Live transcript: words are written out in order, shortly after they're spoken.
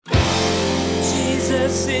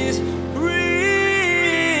Jesus is real.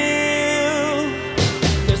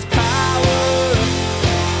 There's power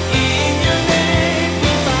in your name. We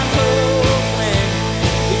find hope when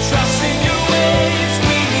we trust in your ways.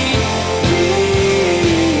 We need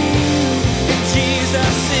real.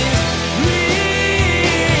 Jesus is real.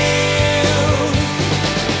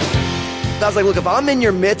 I was like, look, if I'm in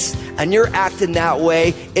your midst and you're acting that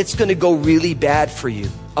way, it's going to go really bad for you.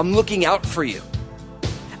 I'm looking out for you.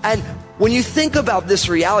 And when you think about this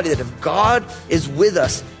reality that if God is with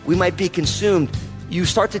us, we might be consumed, you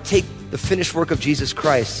start to take the finished work of Jesus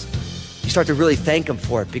Christ. You start to really thank him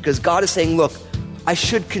for it, because God is saying, look, I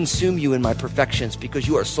should consume you in my perfections because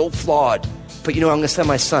you are so flawed. But you know, I'm going to send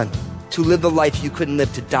my son to live the life you couldn't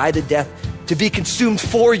live, to die the death, to be consumed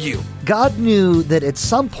for you. God knew that at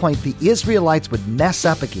some point the Israelites would mess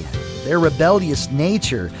up again. Their rebellious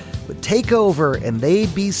nature would take over and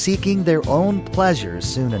they'd be seeking their own pleasures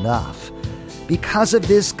soon enough. Because of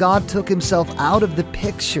this, God took himself out of the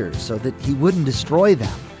picture so that he wouldn't destroy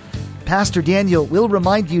them. Pastor Daniel will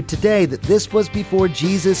remind you today that this was before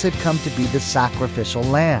Jesus had come to be the sacrificial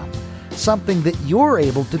lamb, something that you're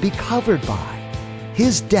able to be covered by.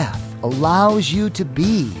 His death allows you to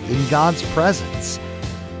be in God's presence.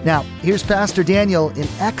 Now, here's Pastor Daniel in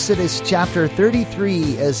Exodus chapter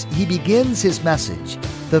 33 as he begins his message,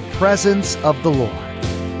 The Presence of the Lord.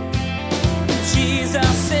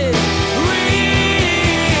 Jesus is real.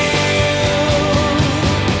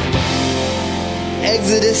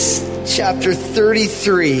 Exodus chapter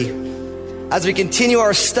 33. As we continue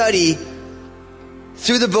our study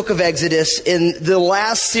through the book of Exodus in the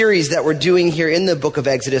last series that we're doing here in the book of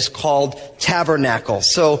Exodus called Tabernacle.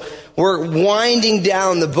 So we're winding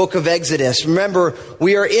down the book of Exodus. Remember,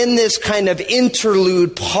 we are in this kind of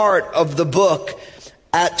interlude part of the book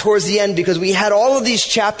towards the end, because we had all of these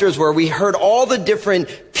chapters where we heard all the different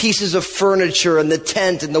pieces of furniture and the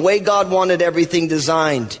tent and the way God wanted everything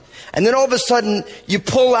designed. And then all of a sudden you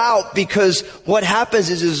pull out, because what happens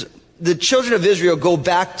is the children of Israel go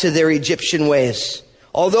back to their Egyptian ways.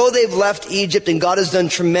 Although they've left Egypt and God has done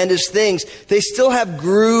tremendous things, they still have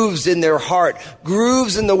grooves in their heart,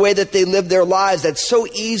 grooves in the way that they live their lives that's so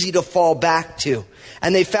easy to fall back to.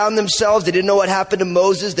 And they found themselves, they didn't know what happened to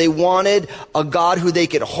Moses. They wanted a God who they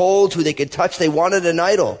could hold, who they could touch. They wanted an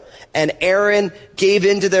idol. And Aaron gave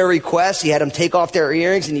in to their request. He had them take off their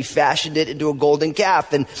earrings and he fashioned it into a golden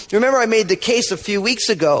calf. And remember, I made the case a few weeks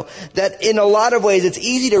ago that in a lot of ways it's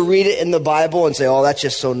easy to read it in the Bible and say, oh, that's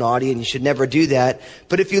just so naughty and you should never do that.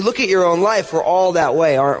 But if you look at your own life, we're all that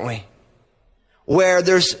way, aren't we? Where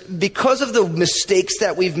because of the mistakes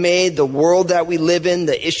that we've made, the world that we live in,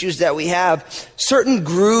 the issues that we have, certain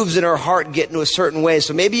grooves in our heart get into a certain way.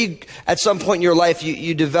 So maybe at some point in your life,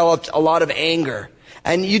 you developed a lot of anger.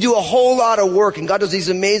 And you do a whole lot of work, and God does these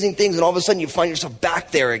amazing things, and all of a sudden you find yourself back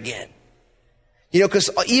there again. You know, because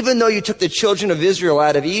even though you took the children of Israel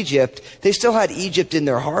out of Egypt, they still had Egypt in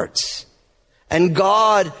their hearts. And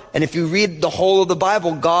God, and if you read the whole of the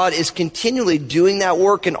Bible, God is continually doing that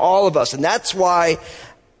work in all of us. And that's why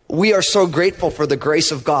we are so grateful for the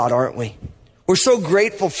grace of God, aren't we? We're so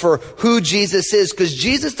grateful for who Jesus is, because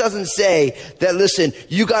Jesus doesn't say that, listen,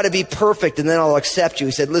 you got to be perfect and then I'll accept you.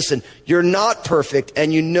 He said, listen, you're not perfect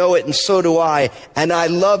and you know it and so do I, and I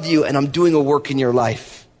love you and I'm doing a work in your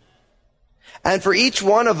life. And for each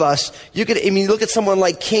one of us, look at someone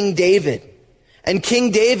like King David. And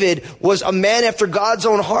King David was a man after God's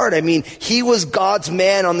own heart. I mean, he was God's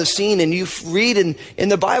man on the scene. And you read in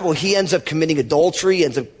the Bible, he ends up committing adultery,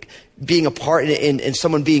 ends up being a part in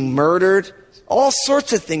someone being murdered. All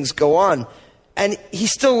sorts of things go on. And he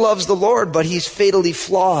still loves the Lord, but he's fatally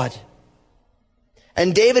flawed.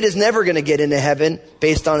 And David is never going to get into heaven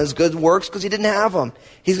based on his good works because he didn't have them.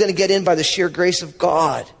 He's going to get in by the sheer grace of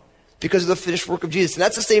God because of the finished work of Jesus. And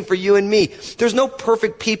that's the same for you and me. There's no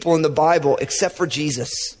perfect people in the Bible except for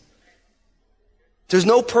Jesus. There's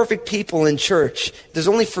no perfect people in church. There's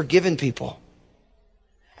only forgiven people.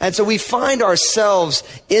 And so we find ourselves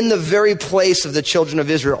in the very place of the children of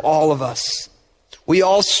Israel, all of us. We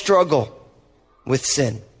all struggle with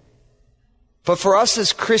sin. But for us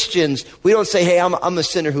as Christians, we don't say, hey, I'm a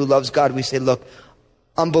sinner who loves God. We say, look,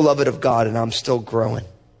 I'm beloved of God and I'm still growing.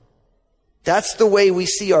 That's the way we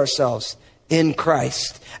see ourselves in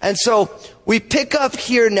Christ. And so we pick up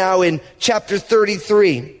here now in chapter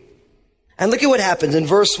 33. And look at what happens in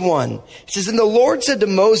verse 1. It says, and the Lord said to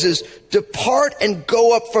Moses, depart and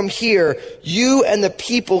go up from here, you and the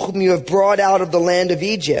people whom you have brought out of the land of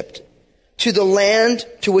Egypt, to the land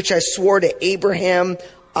to which I swore to Abraham,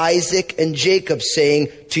 Isaac, and Jacob, saying,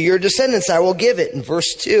 to your descendants I will give it. In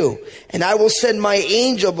verse 2, and I will send my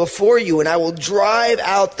angel before you, and I will drive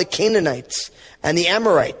out the Canaanites, and the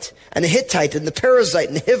Amorite, and the Hittite, and the Perizzite,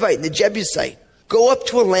 and the Hivite, and the Jebusite. Go up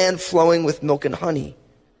to a land flowing with milk and honey,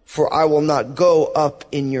 for I will not go up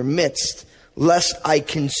in your midst, lest I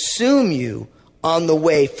consume you on the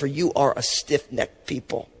way, for you are a stiff-necked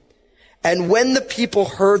people. And when the people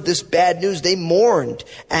heard this bad news, they mourned,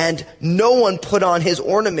 and no one put on his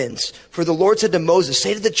ornaments. For the Lord said to Moses,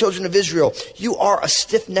 say to the children of Israel, you are a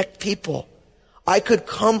stiff-necked people. I could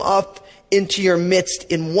come up into your midst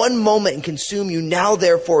in one moment and consume you. Now,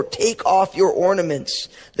 therefore, take off your ornaments,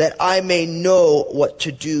 that I may know what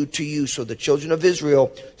to do to you. So the children of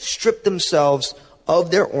Israel stripped themselves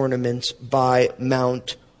of their ornaments by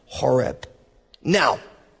Mount Horeb. Now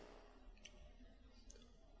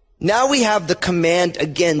we have the command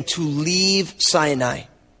again to leave Sinai.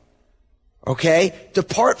 Okay?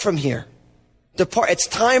 Depart from here. Depart. It's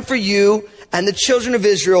time for you and the children of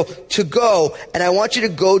Israel to go, and I want you to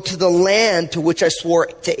go to the land to which I swore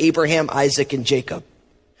to Abraham, Isaac, and Jacob.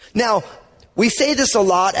 Now, we say this a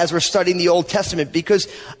lot as we're studying the Old Testament because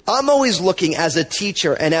I'm always looking as a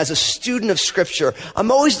teacher and as a student of Scripture,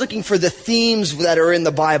 I'm always looking for the themes that are in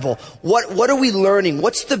the Bible. What are we learning?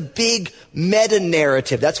 What's the big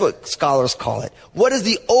meta-narrative? That's what scholars call it. What is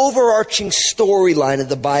the overarching storyline of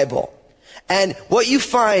the Bible? And what you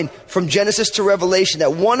find from Genesis to Revelation,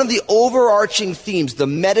 that one of the overarching themes, the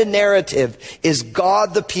meta-narrative, is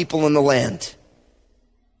God, the people, and the land.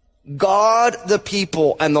 God, the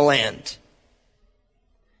people, and the land.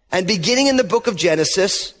 And beginning in the book of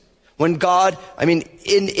Genesis, when God,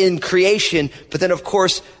 in creation, but then of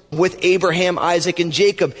course with Abraham, Isaac, and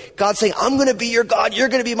Jacob, God's saying, I'm going to be your God, you're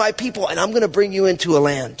going to be my people, and I'm going to bring you into a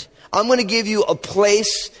land. I'm going to give you a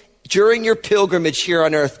place during your pilgrimage here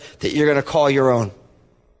on earth that you're going to call your own.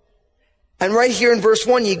 And right here in verse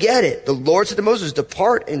 1, you get it. The Lord said to Moses,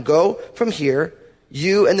 depart and go from here,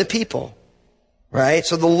 you and the people. Right?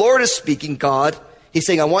 So the Lord is speaking, God. He's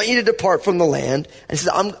saying, I want you to depart from the land. And he says,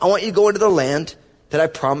 I want you to go into the land that I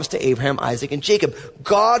promised to Abraham, Isaac, and Jacob.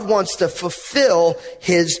 God wants to fulfill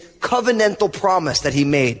his covenantal promise that he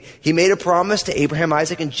made. He made a promise to Abraham,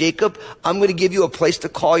 Isaac, and Jacob. I'm going to give you a place to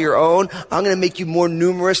call your own. I'm going to make you more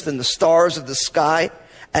numerous than the stars of the sky.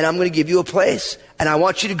 And I'm going to give you a place. And I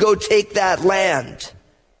want you to go take that land.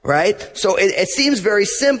 Right? So it seems very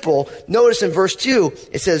simple. Notice in verse 2,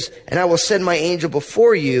 it says, and I will send my angel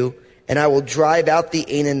before you, and I will drive out the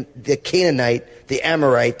Canaanite, the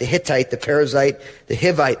Amorite, the Hittite, the Perizzite, the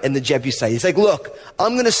Hivite, and the Jebusite. He's like, look,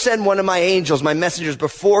 I'm going to send one of my angels, my messengers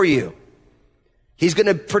before you. He's going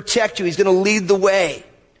to protect you. He's going to lead the way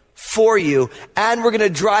for you. And we're going to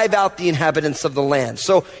drive out the inhabitants of the land.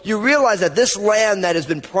 So you realize that this land that has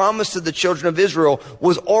been promised to the children of Israel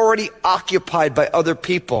was already occupied by other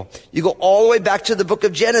people. You go all the way back to the book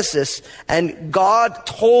of Genesis, and God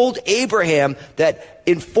told Abraham that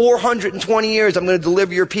in 420 years, I'm going to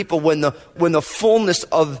deliver your people when the fullness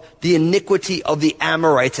of the iniquity of the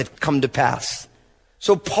Amorites had come to pass.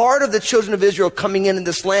 So part of the children of Israel coming into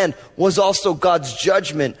this land was also God's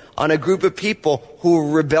judgment on a group of people who were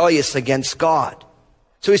rebellious against God.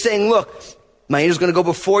 So he's saying, look, my angel's going to go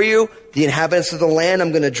before you. The inhabitants of the land I'm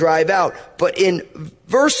going to drive out. But in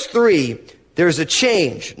verse 3, there's a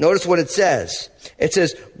change. Notice what it says. It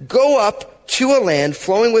says, go up to a land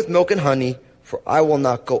flowing with milk and honey, for I will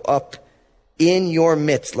not go up in your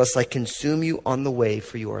midst, lest I consume you on the way,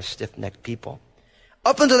 for you are a stiff-necked people.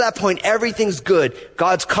 Up until that point, everything's good.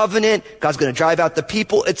 God's covenant, God's going to drive out the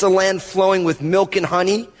people. It's a land flowing with milk and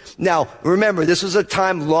honey. Now, remember, this was a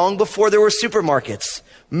time long before there were supermarkets.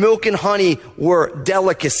 Milk and honey were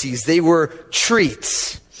delicacies. They were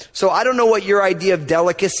treats. So I don't know what your idea of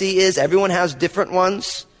delicacy is. Everyone has different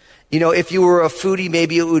ones. You know, if you were a foodie,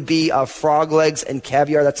 maybe it would be frog legs and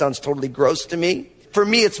caviar. That sounds totally gross to me. For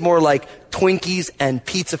me, it's more like Twinkies and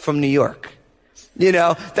pizza from New York. You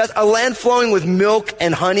know, that's a land flowing with milk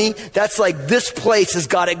and honey. That's like this place has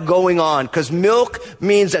got it going on, because milk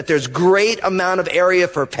means that there's great amount of area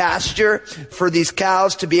for pasture for these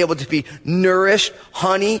cows to be able to be nourished.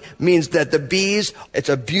 Honey means that the bees, it's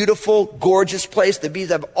a beautiful, gorgeous place. The bees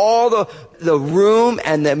have all the room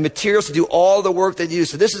and the materials to do all the work they do.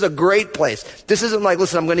 So this is a great place. This isn't like,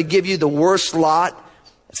 listen, I'm going to give you the worst lot.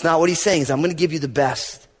 That's not what he's saying. I'm going to give you the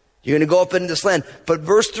best. You're going to go up into this land. But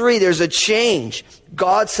verse 3, there's a change.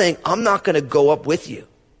 God's saying, I'm not going to go up with you.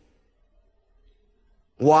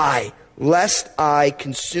 Why? Lest I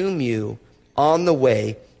consume you on the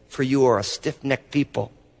way, for you are a stiff-necked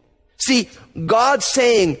people. See, God's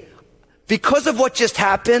saying, because of what just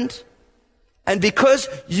happened, and because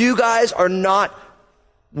you guys are not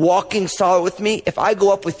walking solid with me, if I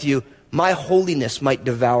go up with you, my holiness might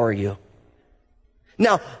devour you.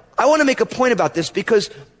 Now, I want to make a point about this,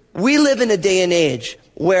 because we live in a day and age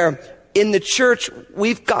where in the church,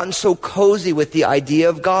 we've gotten so cozy with the idea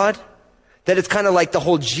of God that it's kind of like the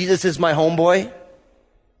whole Jesus is my homeboy.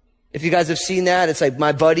 If you guys have seen that, it's like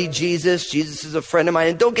my buddy Jesus. Jesus is a friend of mine.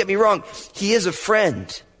 And don't get me wrong, he is a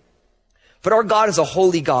friend. But our God is a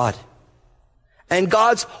holy God. And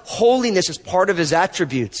God's holiness is part of his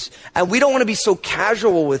attributes. And we don't want to be so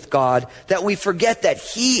casual with God that we forget that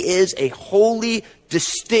he is a holy,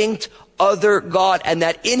 distinct, other God. And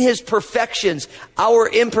that in his perfections, our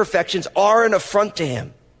imperfections are an affront to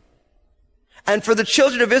him. And for the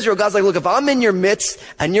children of Israel, God's like, look, if I'm in your midst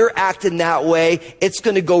and you're acting that way, it's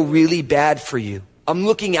going to go really bad for you. I'm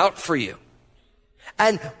looking out for you.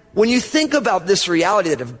 And when you think about this reality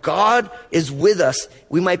that if God is with us,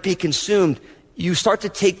 we might be consumed, you start to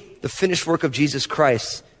take the finished work of Jesus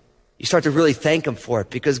Christ. You start to really thank him for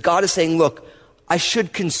it because God is saying, look, I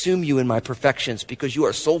should consume you in my perfections because you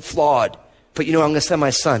are so flawed. But you know, I'm going to send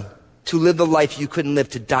my son to live the life you couldn't live,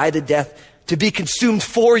 to die the death, to be consumed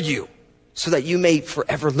for you so that you may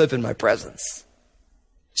forever live in my presence.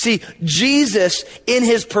 See, Jesus in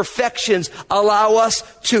his perfections allow us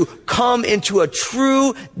to come into a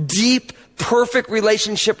true, deep, perfect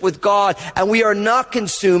relationship with God, and we are not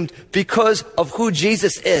consumed because of who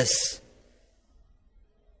Jesus is.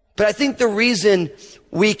 But I think the reason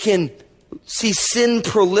we can see sin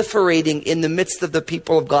proliferating in the midst of the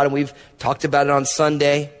people of God, and we've talked about it on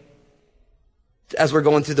Sunday as we're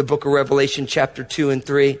going through the book of Revelation chapter 2 and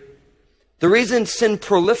 3. The reason sin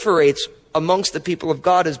proliferates amongst the people of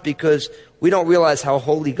God is because we don't realize how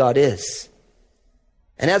holy God is.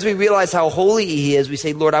 And as we realize how holy he is, we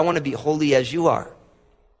say, Lord, I want to be holy as you are.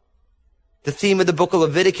 The theme of the book of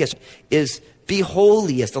Leviticus is be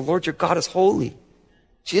holy as the Lord your God is holy.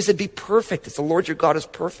 Jesus said, be perfect as the Lord your God is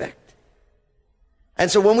perfect. And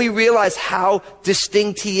so when we realize how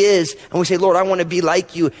distinct he is, and we say, Lord, I want to be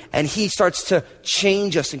like you, and he starts to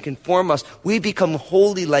change us and conform us, we become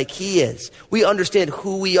holy like he is. We understand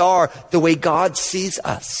who we are the way God sees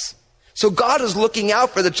us. So God is looking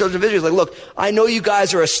out for the children of Israel. He's like, look, I know you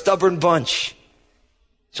guys are a stubborn bunch.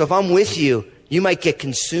 So if I'm with you, you might get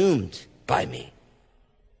consumed by me.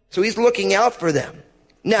 So he's looking out for them.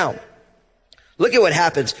 Now, look at what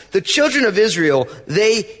happens. The children of Israel,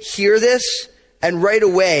 they hear this, and right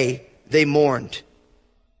away they mourned.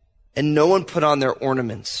 And no one put on their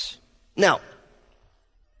ornaments. Now,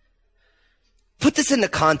 put this into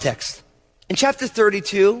context. In chapter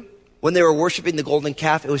 32, when they were worshiping the golden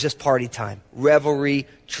calf, it was just party time. Revelry,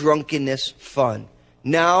 drunkenness, fun.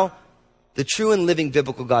 Now, the true and living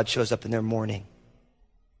biblical God shows up in their mourning.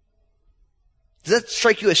 Does that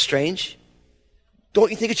strike you as strange? Don't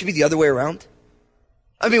you think it should be the other way around?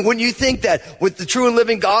 I mean, wouldn't you think that with the true and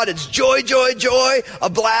living God, it's joy, joy, joy, a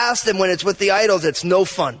blast, and when it's with the idols, it's no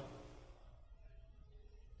fun?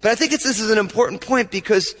 But I think this is an important point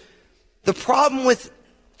because the problem with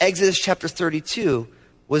Exodus chapter 32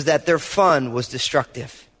 was that their fun was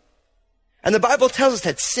destructive. And the Bible tells us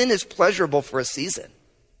that sin is pleasurable for a season.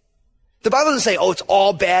 The Bible doesn't say, oh, it's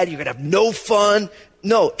all bad, you're going to have no fun.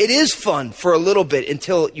 No, it is fun for a little bit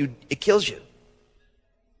until it kills you.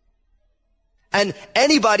 And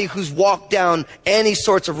anybody who's walked down any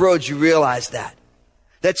sorts of roads, you realize that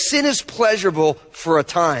sin is pleasurable for a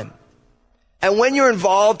time. And when you're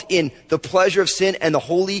involved in the pleasure of sin and the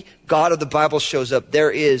holy God of the Bible shows up, there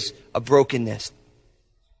is a brokenness.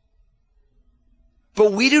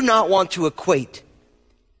 But we do not want to equate,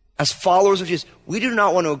 as followers of Jesus, we do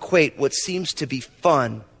not want to equate what seems to be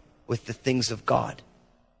fun with the things of God.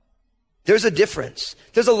 There's a difference.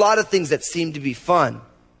 There's a lot of things that seem to be fun,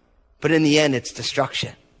 but in the end, it's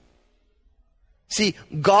destruction. See,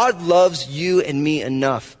 God loves you and me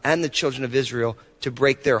enough, and the children of Israel, to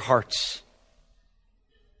break their hearts.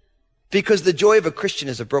 Because the joy of a Christian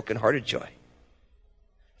is a broken-hearted joy.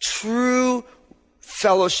 True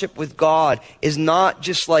fellowship with God is not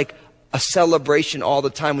just like a celebration all the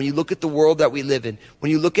time. When you look at the world that we live in,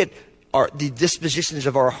 when you look at the dispositions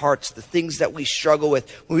of our hearts, the things that we struggle with,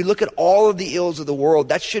 when we look at all of the ills of the world,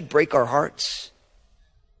 that should break our hearts.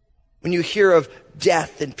 When you hear of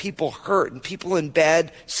death and people hurt and people in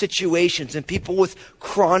bad situations and people with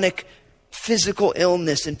chronic physical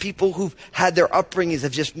illness and people who've had their upbringings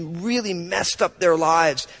have just really messed up their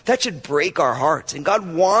lives, that should break our hearts. And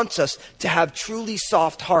God wants us to have truly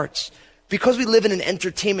soft hearts. Because we live in an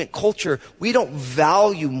entertainment culture, we don't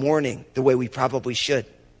value mourning the way we probably should.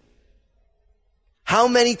 How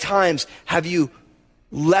many times have you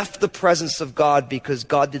left the presence of God because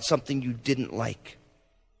God did something you didn't like?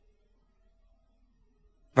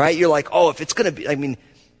 Right? You're like, oh, if it's going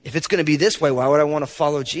to be this way, why would I want to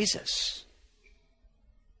follow Jesus?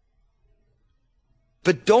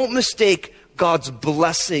 But don't mistake God's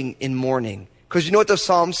blessing in mourning. Because you know what the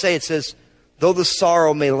Psalms say? It says, though the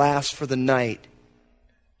sorrow may last for the night,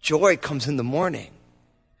 joy comes in the morning.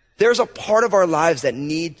 There's a part of our lives that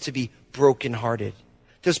need to be brokenhearted.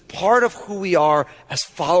 There's part of who we are as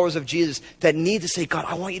followers of Jesus that need to say, God,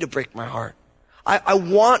 I want you to break my heart. I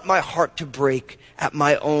want my heart to break at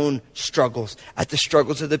my own struggles, at the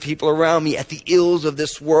struggles of the people around me, at the ills of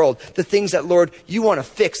this world, the things that, Lord, you want to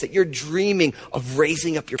fix, that you're dreaming of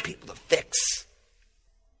raising up your people to fix.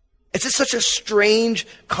 It's just such a strange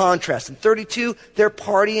contrast. In 32, they're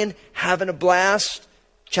partying, having a blast.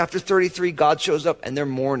 Chapter 33, God shows up and they're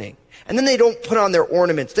mourning. And then they don't put on their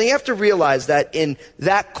ornaments. They have to realize that in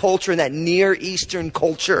that culture, in that Near Eastern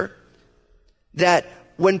culture, that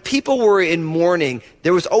when people were in mourning,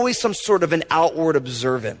 there was always some sort of an outward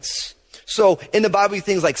observance. So in the Bible,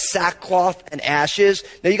 things like sackcloth and ashes.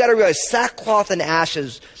 Now you got to realize sackcloth and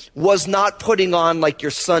ashes was not putting on like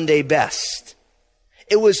your Sunday best.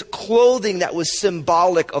 It was clothing that was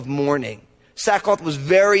symbolic of mourning. Sackcloth was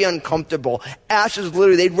very uncomfortable. Ashes,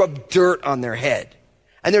 literally, they'd rub dirt on their head.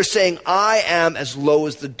 And they're saying, I am as low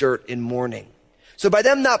as the dirt in mourning. So by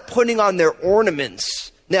them not putting on their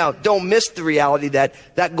ornaments, now don't miss the reality that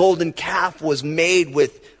that golden calf was made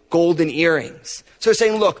with golden earrings. So they're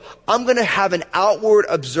saying, look, I'm going to have an outward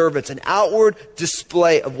observance, an outward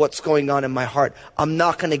display of what's going on in my heart. I'm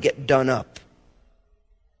not going to get done up.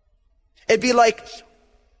 It'd be like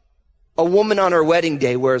a woman on her wedding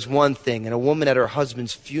day wears one thing and a woman at her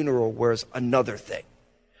husband's funeral wears another thing.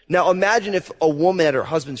 Now imagine if a woman at her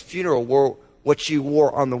husband's funeral wore what she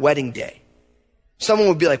wore on the wedding day. Someone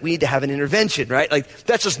would be like, we need to have an intervention, right? Like,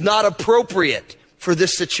 that's just not appropriate for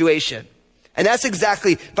this situation. And that's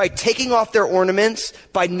exactly by taking off their ornaments,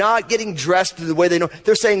 by not getting dressed the way they know.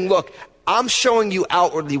 They're saying, look, I'm showing you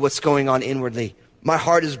outwardly what's going on inwardly. My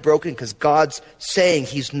heart is broken because God's saying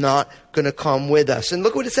he's not going to come with us. And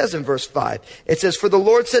look what it says in verse 5. It says, for the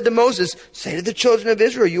Lord said to Moses, say to the children of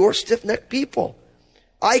Israel, you are stiff-necked people.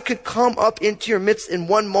 I could come up into your midst in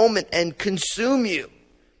one moment and consume you.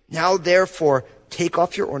 Now, therefore, take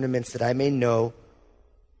off your ornaments that I may know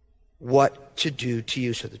what to do to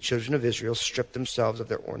you. So the children of Israel stripped themselves of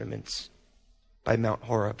their ornaments by Mount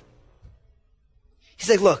Horeb. He's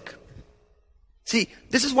like, look, see,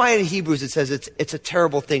 this is why in Hebrews it says it's a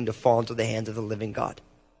terrible thing to fall into the hands of the living God.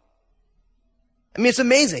 I mean, it's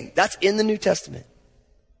amazing. That's in the New Testament.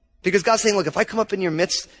 Because God's saying, look, if I come up in your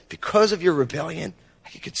midst because of your rebellion, I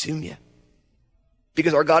can consume you.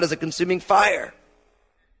 Because our God is a consuming fire.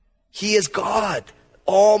 He is God,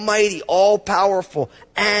 almighty, all-powerful,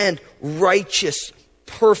 and righteous,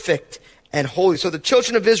 perfect, and holy. So the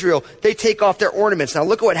children of Israel, they take off their ornaments. Now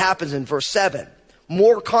look at what happens in verse 7.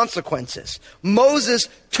 More consequences. Moses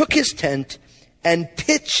took his tent and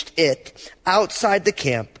pitched it outside the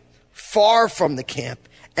camp, far from the camp,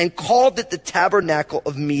 and called it the tabernacle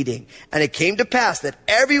of meeting. And it came to pass that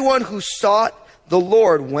everyone who sought the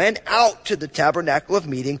Lord went out to the tabernacle of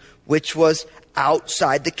meeting, which was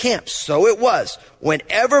outside the camp. So it was,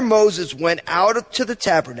 whenever Moses went out to the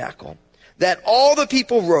tabernacle, that all the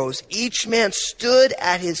people rose. Each man stood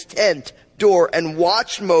at his tent door and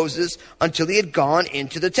watched Moses until he had gone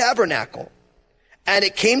into the tabernacle. And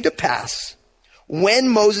it came to pass, when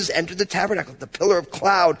Moses entered the tabernacle, the pillar of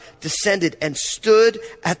cloud descended and stood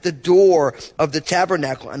at the door of the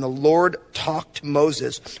tabernacle, and the Lord talked to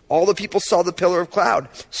Moses. All the people saw the pillar of cloud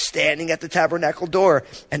standing at the tabernacle door,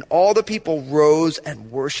 and all the people rose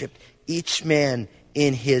and worshiped, each man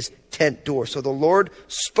in his tent door. So the Lord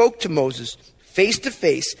spoke to Moses face to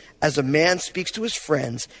face as a man speaks to his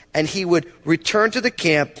friends, and he would return to the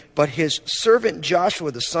camp. But his servant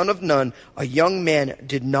Joshua, the son of Nun, a young man,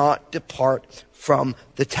 did not depart from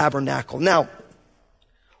the tabernacle. Now,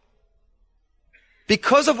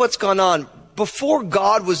 because of what's gone on, before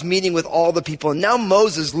God was meeting with all the people, and now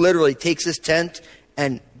Moses literally takes his tent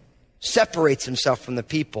and separates himself from the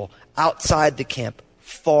people outside the camp,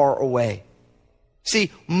 far away.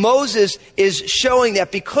 See, Moses is showing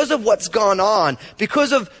that because of what's gone on,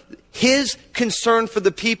 because of his concern for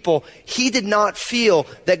the people, he did not feel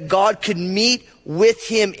that God could meet with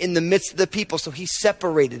him in the midst of the people, so he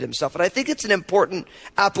separated himself. And I think it's an important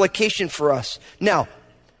application for us. Now,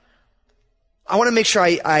 I want to make sure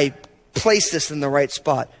I place this in the right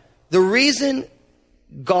spot. The reason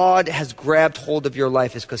God has grabbed hold of your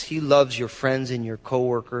life is because he loves your friends and your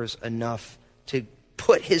coworkers enough to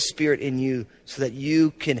put his spirit in you so that you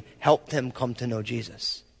can help them come to know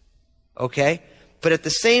Jesus. Okay? But at the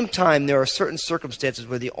same time, there are certain circumstances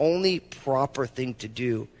where the only proper thing to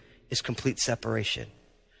do is complete separation.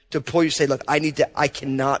 To pull you say, look, I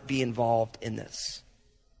cannot be involved in this.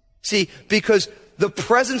 See, because the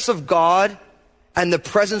presence of God and the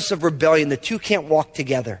presence of rebellion, the two can't walk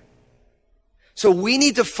together. So we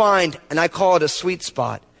need to find, and I call it a sweet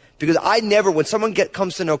spot, because when someone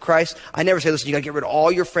comes to know Christ, I never say, listen, you gotta get rid of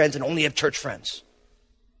all your friends and only have church friends.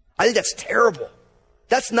 I think that's terrible.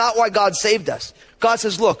 That's not why God saved us. God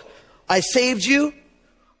says, look, I saved you,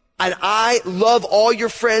 and I love all your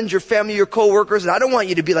friends, your family, your coworkers, and I don't want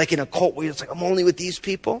you to be like in a cult where it's like, I'm only with these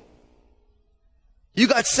people. You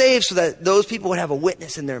got saved so that those people would have a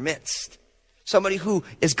witness in their midst. Somebody who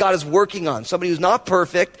God is working on. Somebody who's not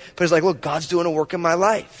perfect, but is like, look, God's doing a work in my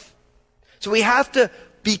life. So we have to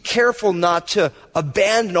be careful not to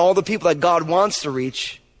abandon all the people that God wants to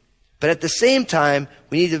reach. But at the same time,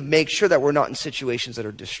 we need to make sure that we're not in situations that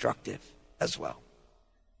are destructive as well.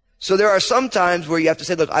 So there are some times where you have to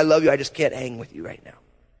say, look, I love you, I just can't hang with you right now.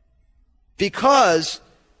 Because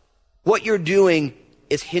what you're doing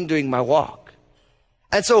is hindering my walk.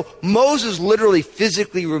 And so Moses literally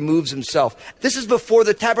physically removes himself. This is before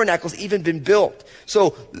the tabernacle's even been built. So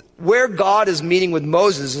where God is meeting with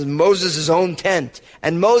Moses is Moses' own tent.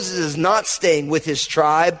 And Moses is not staying with his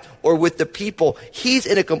tribe or with the people. He's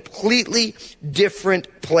in a completely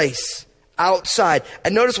different place outside.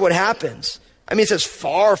 And notice what happens. I mean, it says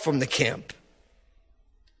far from the camp.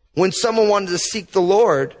 When someone wanted to seek the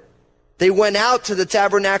Lord, they went out to the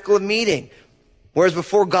tabernacle of meeting. Whereas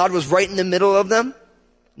before God was right in the middle of them,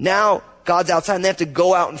 now God's outside and they have to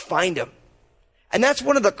go out and find him. And that's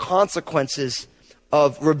one of the consequences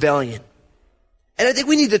of rebellion. And I think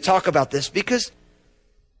we need to talk about this because,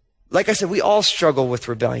 like I said, we all struggle with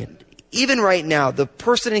rebellion. Even right now, the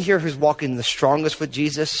person in here who's walking the strongest with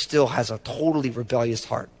Jesus still has a totally rebellious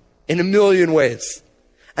heart in a million ways.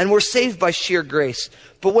 And we're saved by sheer grace.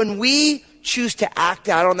 But when we choose to act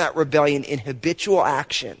out on that rebellion in habitual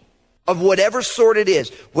action, of whatever sort it is,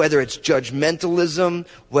 whether it's judgmentalism,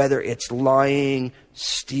 whether it's lying,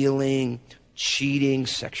 stealing, cheating,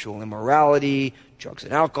 sexual immorality, drugs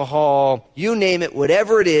and alcohol, you name it,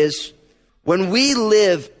 whatever it is, when we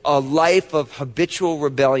live a life of habitual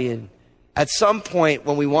rebellion, at some point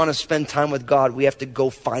when we want to spend time with God, we have to go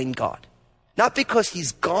find God. Not because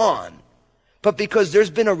he's gone, but because there's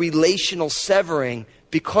been a relational severing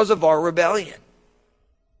because of our rebellion.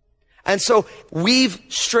 And so we've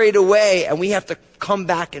strayed away and we have to come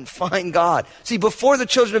back and find God. See, before the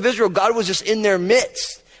children of Israel, God was just in their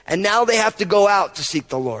midst. And now they have to go out to seek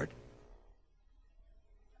the Lord.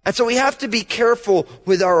 And so we have to be careful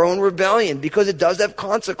with our own rebellion because it does have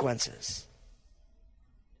consequences.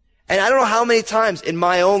 And I don't know how many times in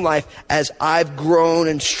my own life, as I've grown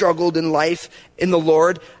and struggled in life in the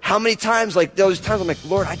Lord, how many times, like those times I'm like,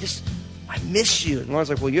 Lord, I miss you. And the Lord's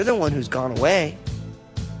like, well, you're the one who's gone away.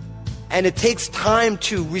 And it takes time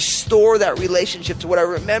to restore that relationship to what I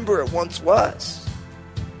remember it once was.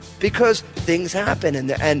 Because things happen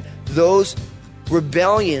and those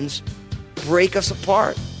rebellions break us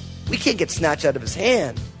apart. We can't get snatched out of his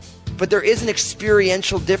hand. But there is an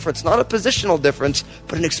experiential difference, not a positional difference,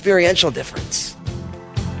 but an experiential difference.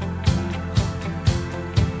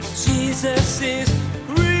 Jesus is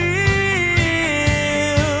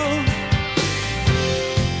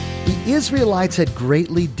The Israelites had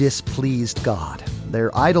greatly displeased God.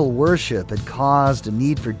 Their idol worship had caused a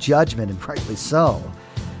need for judgment, and rightly so.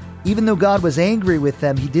 Even though God was angry with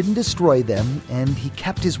them, he didn't destroy them, and he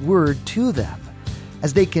kept his word to them.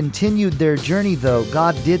 As they continued their journey, though,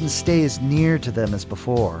 God didn't stay as near to them as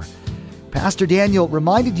before. Pastor Daniel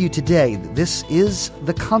reminded you today that this is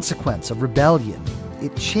the consequence of rebellion.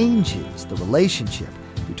 It changes the relationship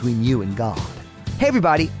between you and God. Hey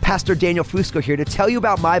everybody, Pastor Daniel Fusco here to tell you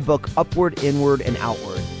about my book, Upward, Inward, and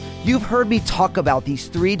Outward. You've heard me talk about these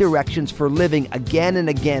 3 directions for living again and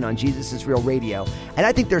again on Jesus is Real Radio, and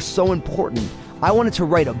I think they're so important. I wanted to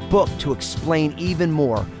write a book to explain even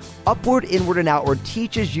more. Upward, Inward, and Outward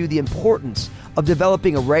teaches you the importance of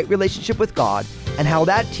developing a right relationship with God and how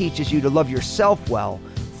that teaches you to love yourself well.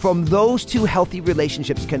 From those 2 healthy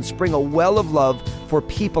relationships can spring a well of love for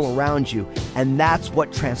people around you, and that's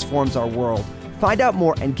what transforms our world. Find out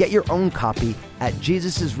more and get your own copy at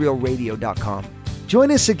JesusIsRealRadio.com. Join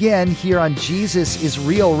us again here on Jesus is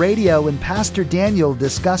Real Radio when Pastor Daniel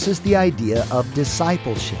discusses the idea of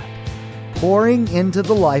discipleship, pouring into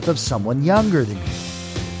the life of someone younger than you.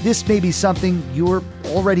 This may be something you're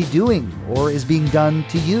already doing or is being done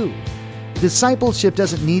to you. Discipleship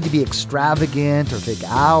doesn't need to be extravagant or take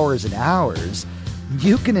hours and hours.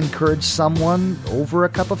 You can encourage someone over a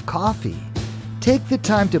cup of coffee. Take the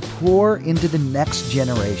time to pour into the next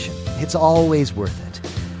generation. It's always worth it.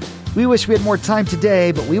 We wish we had more time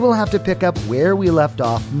today, but we will have to pick up where we left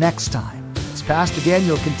off next time as Pastor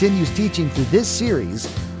Daniel continues teaching through this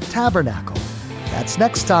series, Tabernacle. That's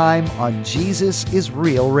next time on Jesus is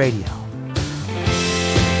Real Radio.